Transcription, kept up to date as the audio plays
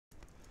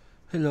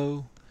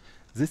Hello,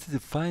 this is the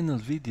final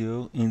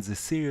video in the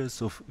series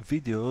of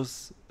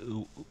videos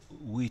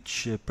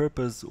which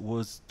purpose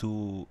was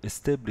to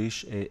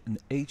establish an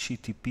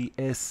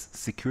HTTPS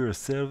secure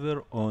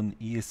server on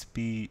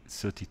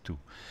ESP32.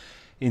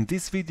 In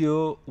this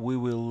video we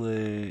will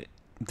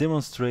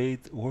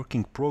demonstrate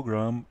working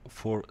program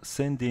for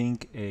sending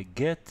a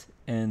GET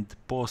and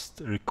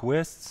POST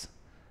requests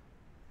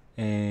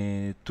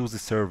to the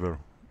server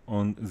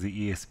on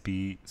the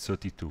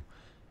ESP32.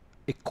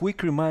 A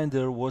quick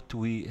reminder what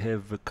we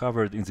have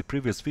covered in the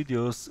previous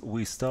videos.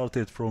 We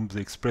started from the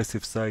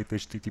expressive site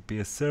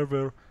HTTPS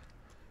server,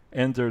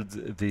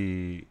 entered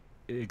the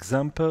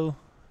example,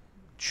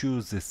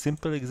 choose a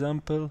simple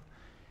example,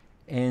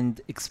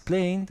 and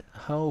explained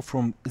how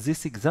from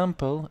this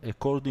example,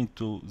 according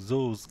to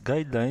those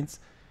guidelines,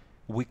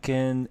 we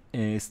can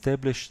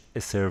establish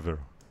a server.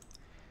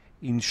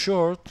 In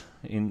short,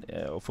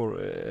 for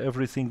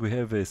everything we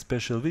have a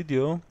special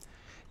video.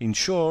 In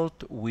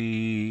short,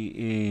 we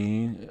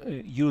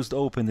used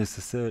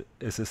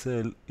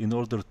OpenSSL in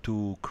order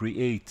to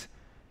create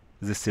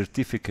the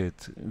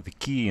certificate, the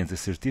key and the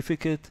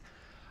certificate,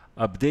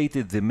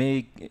 updated the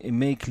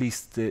make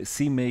list,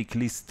 CMake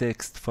list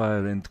text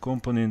file and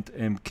component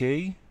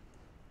MK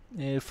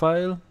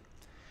file,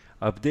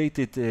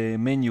 updated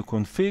menu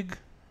config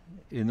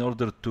in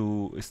order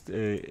to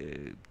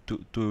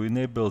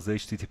enable the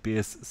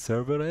HTTPS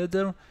server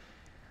header,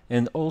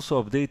 and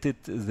also updated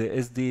the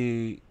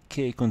SDK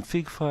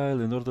config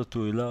file in order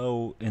to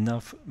allow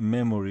enough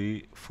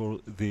memory for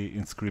the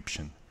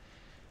inscription.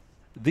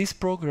 This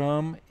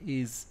program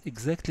is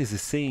exactly the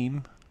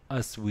same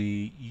as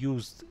we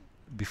used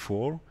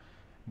before,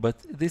 but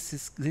this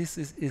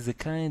is a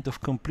kind of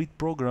complete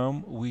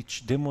program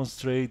which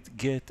demonstrates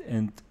GET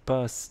and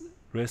PASS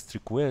REST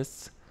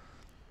requests.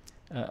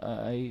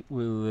 I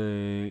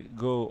will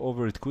go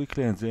over it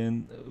quickly and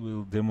then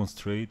we'll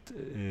demonstrate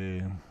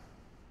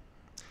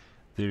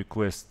the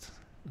request.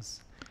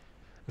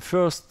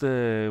 First,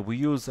 we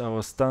use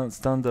our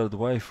standard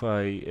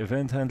Wi-Fi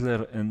event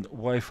handler and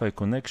Wi-Fi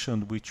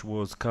connection, which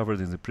was covered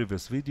in the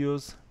previous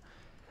videos.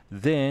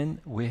 Then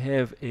we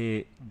have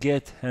a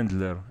GET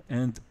handler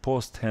and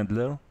POST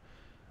handler,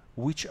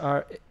 which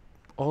are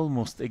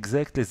almost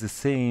exactly the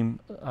same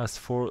as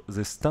for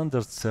the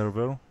standard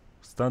server,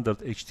 standard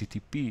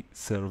HTTP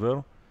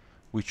server,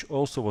 which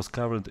also was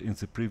covered in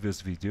the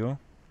previous videos.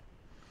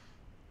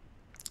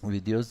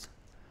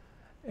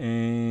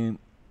 And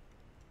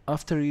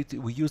after it,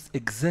 we use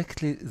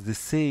exactly the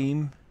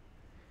same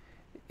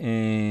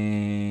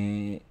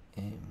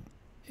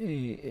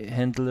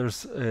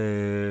handlers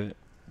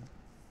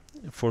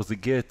for the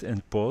GET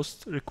and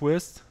POST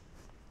request.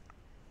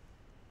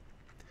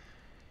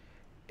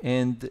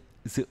 And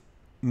the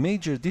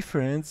major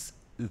difference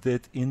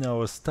that in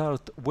our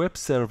start web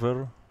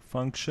server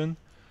function,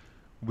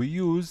 we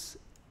use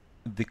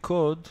the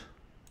code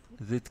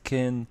that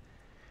can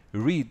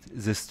read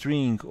the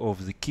string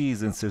of the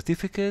keys and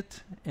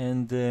certificate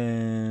and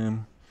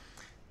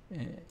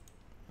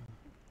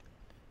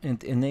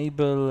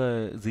enable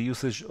the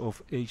usage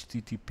of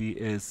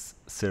HTTPS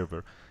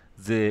server.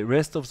 The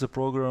rest of the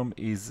program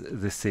is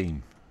the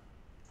same.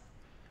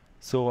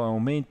 So our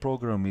main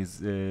program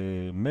is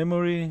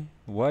memory,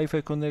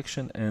 Wi-Fi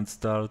connection, and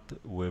start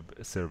web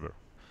server.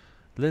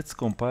 Let's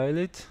compile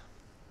it.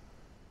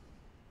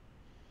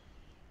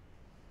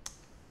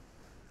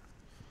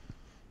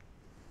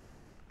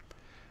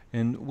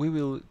 And we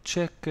will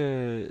check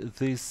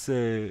this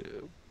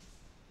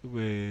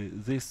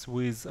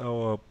with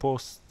our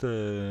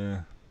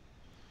postman,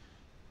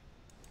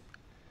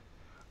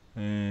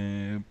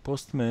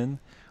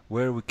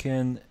 where we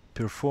can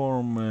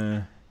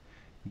perform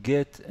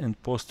GET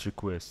and POST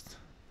request.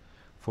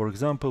 For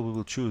example, we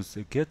will choose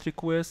a GET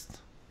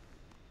request.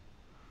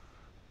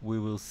 We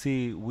will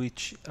see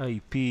which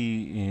IP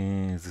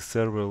the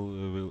server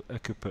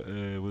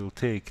will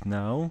take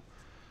now.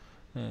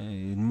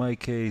 In my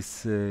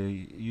case,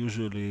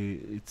 usually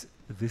it's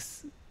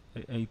this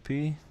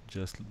IP,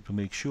 just to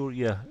make sure.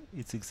 Yeah,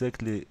 it's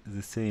exactly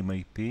the same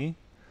IP.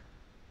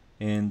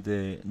 And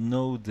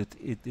note that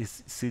it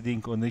is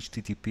sitting on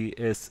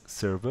HTTPS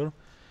server.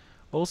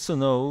 Also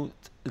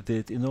note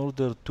that in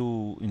order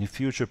to, in the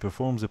future,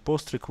 perform the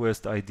POST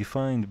request, I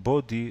defined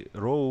body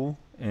row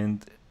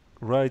and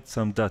write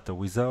some data.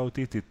 Without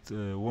it, it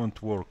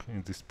won't work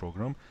in this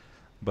program.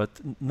 But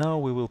now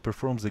we will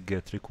perform the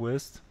GET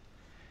request.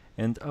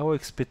 And our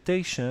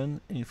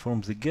expectation from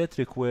the GET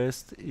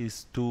request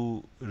is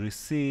to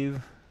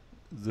receive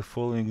the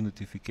following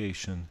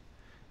notification: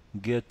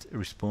 GET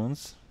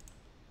response.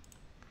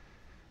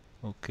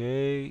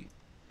 Okay.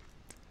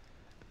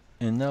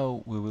 And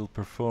now we will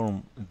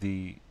perform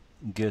the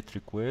GET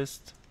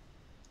request.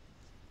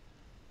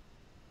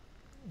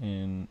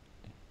 And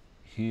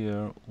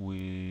here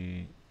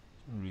we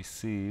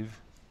receive,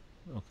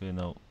 okay,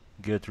 now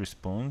GET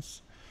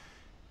response.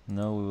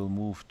 Now we will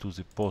move to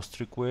the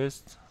POST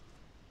request.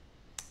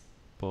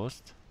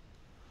 POST.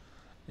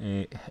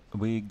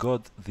 We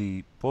got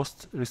the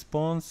POST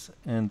response,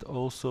 and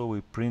also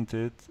we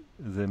printed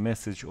the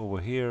message over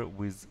here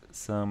with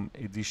some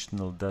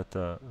additional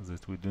data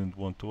that we don't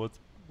want to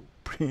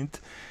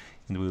print,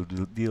 and we'll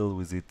deal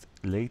with it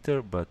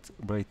later. But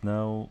right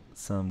now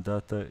some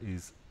data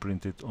is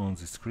printed on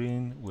the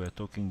screen. We are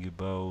talking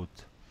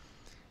about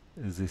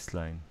this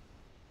line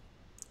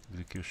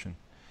execution.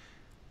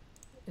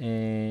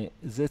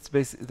 That's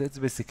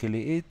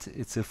basically it.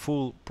 It's a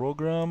full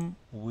program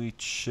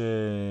which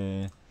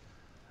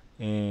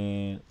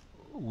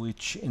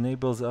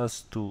enables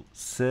us to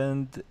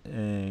send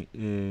to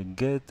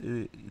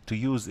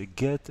use a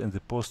GET and the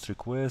POST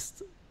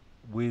request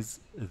with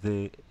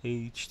the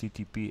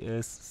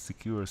HTTPS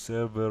secure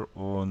server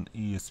on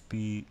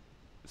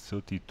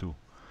ESP32.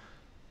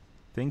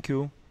 Thank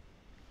you.